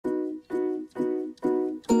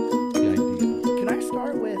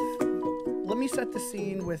me set the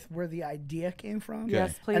scene with where the idea came from. Okay.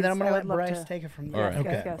 Yes, please. And then I'm going to let love Bryce to. take it from All there. right.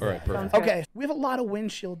 Yes, yes, All right. yes. Perfect. Sounds good. Okay, we have a lot of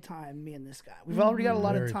windshield time, me and this guy. We've already got a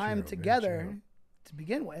lot of Very time true, very together true. to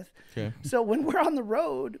begin with. Okay. So when we're on the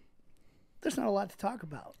road, there's not a lot to talk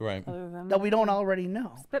about Right. Other than that we don't already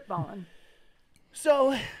know. spitballing.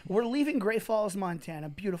 So we're leaving Great Falls, Montana,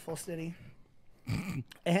 beautiful city.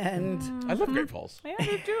 And I love Great Falls. Yeah,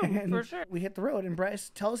 you do, and for sure. we hit the road, and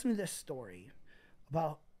Bryce tells me this story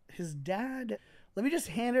about his dad. Let me just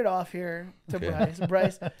hand it off here to Okay. Bryce.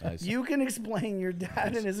 Bryce, Nice. you can explain your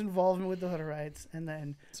dad and his involvement with the Hutterites, and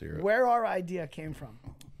then hear it. where our idea came from.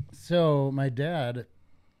 So my dad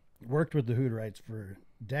worked with the Hutterites for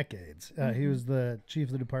decades. He was the chief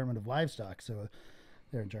of the Department of Livestock, so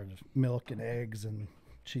they're in charge of milk and eggs and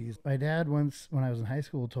cheese. My dad once, when I was in high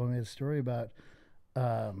school, told me a story about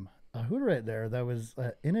a Hutterite there that was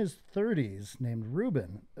in his 30s named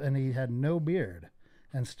Reuben, and he had no beard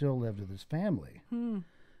and still lived with his family.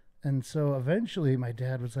 And so eventually my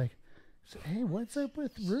dad was like, hey, what's up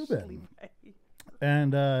with Reuben?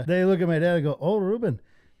 And they look at my dad and go, oh, Reuben,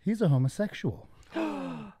 he's a homosexual.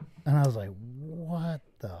 And I was like, what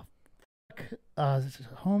the fuck?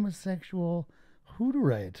 Homosexual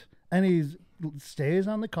Hutterite. And he stays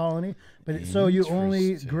on the colony, but so you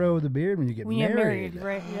only grow the beard when you get married.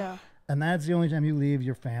 Right? Yeah. And that's the only time you leave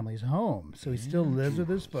your family's home. So he still lives with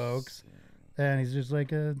his folks, and he's just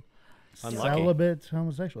like a celibate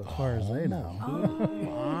homosexual as far as they know.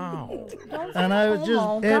 Wow. And I was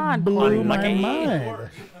just, it blew my Unlucky. mind.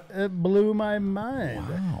 It blew my mind.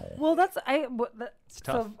 Wow. Well, that's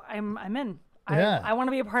tough. so I'm in. Yeah. I want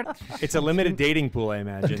to be a part of. It's a limited dating pool, I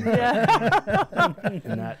imagine. Yeah.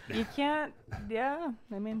 And that, You can't. Yeah.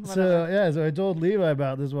 I mean. So Whatever. yeah, so I told Levi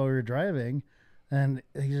about this while we were driving, and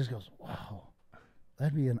he just goes, "Wow,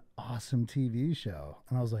 that'd be an awesome TV show."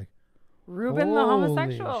 And I was like, Reuben the "Holy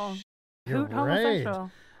homosexual. you're Hoot right."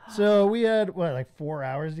 homosexual. So we had like 4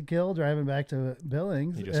 hours to kill driving back to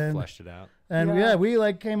Billings. you just and, fleshed it out. And Yeah. yeah, we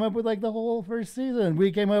like came up with like the whole first season.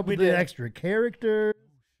 We came up with the did. extra characters,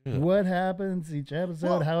 Yeah. what happens each episode,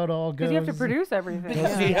 Well, how it all goes. Because you have to produce everything.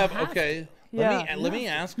 Does he have? Okay. Yeah. Let me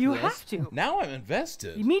ask. You this. have to. Now I'm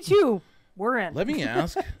invested. Me too. We're in. Let me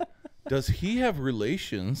ask. Does he have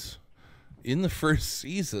relations in the first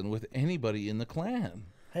season with anybody in the clan?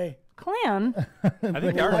 Hey, Clan. I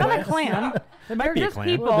think they are. Not a clan. It might They're be a just clan.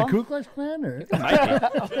 people. What, the Ku Klux Klan or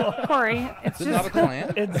Corey, it's Is it not a just clan?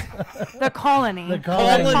 the colony. the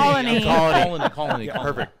Colony. Colony. Yeah,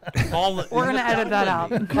 perfect. We're gonna edit that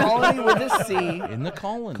out. colony with a C. In the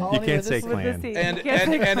colony. Colony You can't with a say C. With the clan. C. And You can't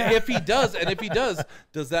say and clan. if he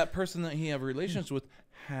does that person that he have relations with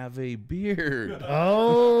have a beard?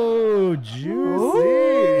 Oh, juicy.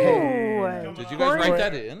 Ooh. Did you guys write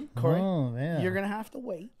that in? Corey, Oh man. you're gonna have to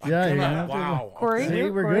wait. yeah, you're gonna have to- Wow. Corey, See,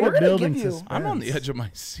 we're Corey. good We're at gonna building give you- suspense. I'm on the edge of my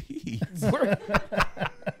seat.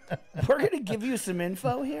 We're gonna give you some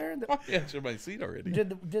info here. On the edge of my seat already.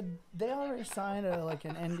 Did they already sign like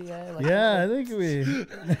an NDA? Like Yeah, I think we.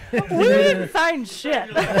 We didn't sign shit.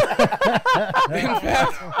 In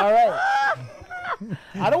fact, All right.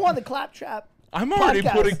 I don't want the Claptrap. I'm already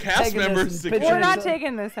Podcast putting cast taking this members and together. pitching We're not it.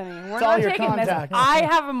 taking this anymore. We're It's all not your taking this. contacts. I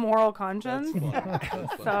have a moral conscience,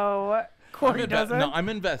 so Corey doesn't. No, I'm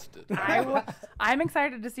invested. I'm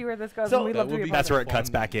excited to see where this goes. So- and we'd love to be a part That's of where it cuts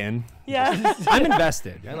back in. it. Yeah. I'm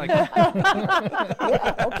invested. I like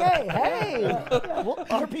Yeah, okay. Hey. Well,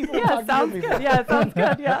 other people will Yeah. talk to Sounds you good. before. Yeah. Sounds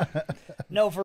good. Yeah. No, for